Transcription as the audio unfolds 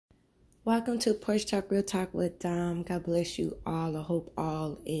Welcome to Porch Talk Real Talk with Dom. God bless you all. I hope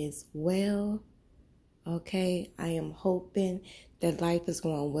all is well. Okay, I am hoping that life is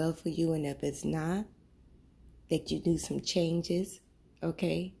going well for you, and if it's not, that you do some changes,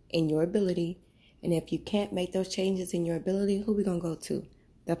 okay, in your ability. And if you can't make those changes in your ability, who we gonna go to?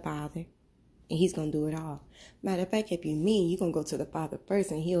 The Father. And He's gonna do it all. Matter of fact, if you mean, you're gonna go to the Father first,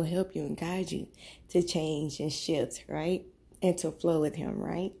 and He'll help you and guide you to change and shift, right? And to flow with Him,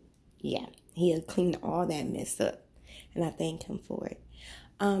 right? Yeah, He'll clean all that mess up. And I thank Him for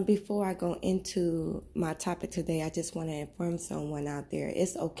it. Before I go into my topic today, I just want to inform someone out there,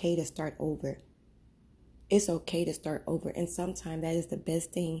 it's okay to start over. It's okay to start over. And sometimes that is the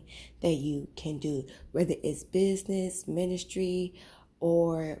best thing that you can do, whether it's business, ministry,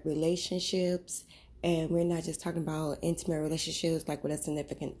 or relationships. And we're not just talking about intimate relationships like with a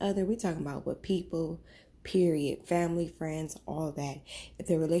significant other. We're talking about with people, period, family, friends, all that. If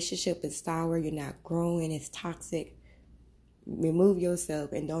the relationship is sour, you're not growing, it's toxic, remove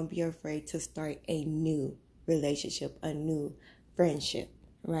yourself and don't be afraid to start a new relationship, a new friendship,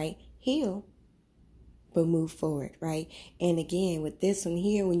 right? Heal, but move forward, right? And again, with this one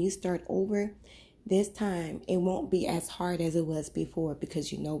here, when you start over, this time it won't be as hard as it was before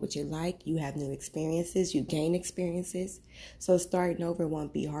because you know what you like, you have new experiences, you gain experiences. So starting over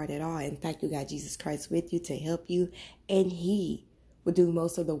won't be hard at all. In fact, you got Jesus Christ with you to help you, and He will do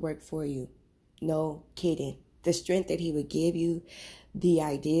most of the work for you. No kidding. The strength that He would give you, the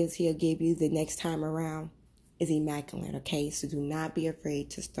ideas He'll give you the next time around is immaculate, okay? So do not be afraid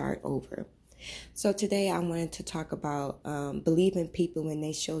to start over. So today I wanted to talk about believing people when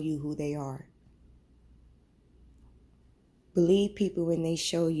they show you who they are. Believe people when they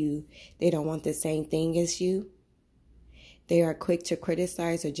show you they don't want the same thing as you. They are quick to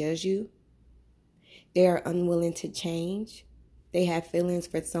criticize or judge you. They are unwilling to change. They have feelings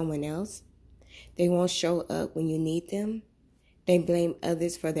for someone else. They won't show up when you need them. They blame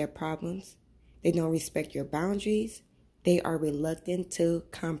others for their problems. They don't respect your boundaries. They are reluctant to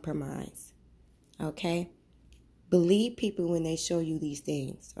compromise. Okay? Believe people when they show you these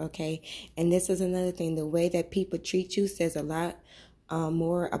things, okay? And this is another thing. The way that people treat you says a lot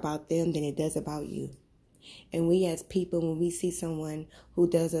more about them than it does about you. And we as people, when we see someone who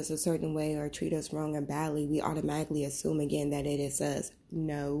does us a certain way or treat us wrong or badly, we automatically assume again that it is us.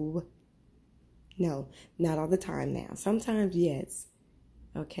 No, not all the time now. Sometimes, yes,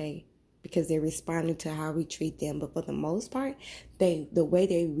 okay? Because they're responding to how we treat them. But for the most part, the way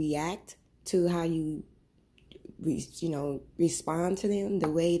they react to how you respond to them, the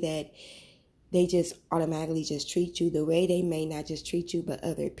way that they just automatically just treat you, the way they may not just treat you but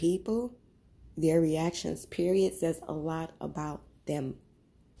other people, their reactions, period, says a lot about them.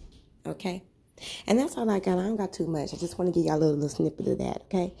 Okay? And that's all I got. I don't got too much. I just want to give y'all a little snippet of that,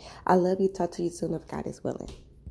 okay? I love you. Talk to you soon if God is willing.